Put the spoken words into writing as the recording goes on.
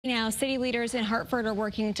Now, city leaders in Hartford are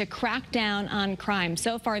working to crack down on crime.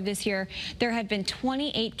 So far this year, there have been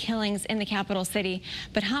 28 killings in the capital city.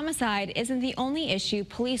 But homicide isn't the only issue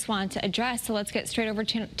police want to address. So let's get straight over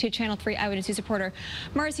to Channel 3 Eyewitness News reporter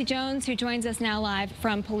Marcy Jones, who joins us now live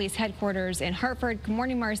from police headquarters in Hartford. Good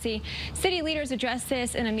morning, Marcy. City leaders addressed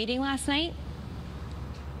this in a meeting last night.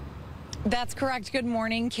 That's correct. Good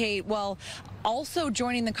morning, Kate. Well, also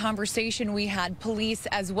joining the conversation, we had police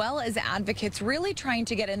as well as advocates really trying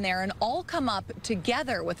to get in there and all come up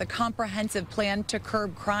together with a comprehensive plan to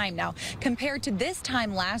curb crime. Now, compared to this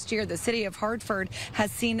time last year, the city of Hartford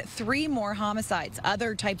has seen 3 more homicides.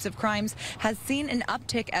 Other types of crimes has seen an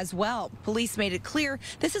uptick as well. Police made it clear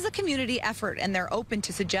this is a community effort and they're open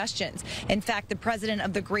to suggestions. In fact, the president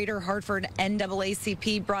of the Greater Hartford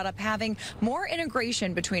NAACP brought up having more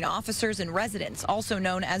integration between officers and residents, also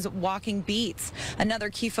known as walking beats. Another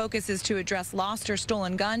key focus is to address lost or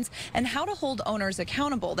stolen guns and how to hold owners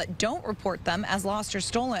accountable that don't report them as lost or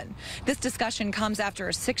stolen. This discussion comes after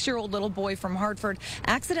a 6-year-old little boy from Hartford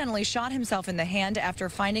accidentally shot himself in the hand after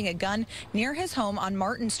finding a gun near his home on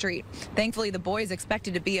Martin Street. Thankfully, the boy is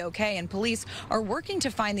expected to be okay, and police are working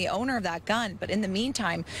to find the owner of that gun. But in the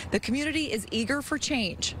meantime, the community is eager for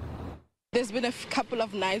change. There's been a couple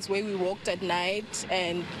of nights where we walked at night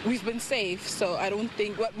and we've been safe, so I don't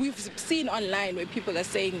think what we've seen online where people are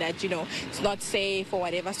saying that, it's not safe or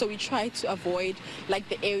whatever, so we try to avoid like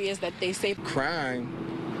the areas that they say.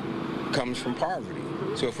 Crime comes from poverty,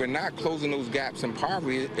 so if we're not closing those gaps in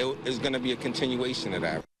poverty, it's going to be a continuation of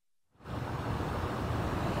that.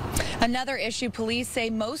 Another issue, police say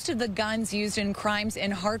most of the guns used in crimes in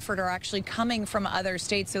Hartford are actually coming from other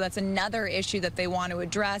states, so that's another issue that they want to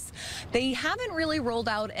address. They haven't really rolled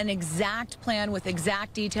out an exact plan with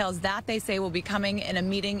exact details that they say will be coming in a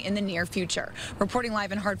meeting in the near future. Reporting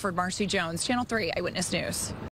live in Hartford, Marcy Jones, Channel 3 Eyewitness News.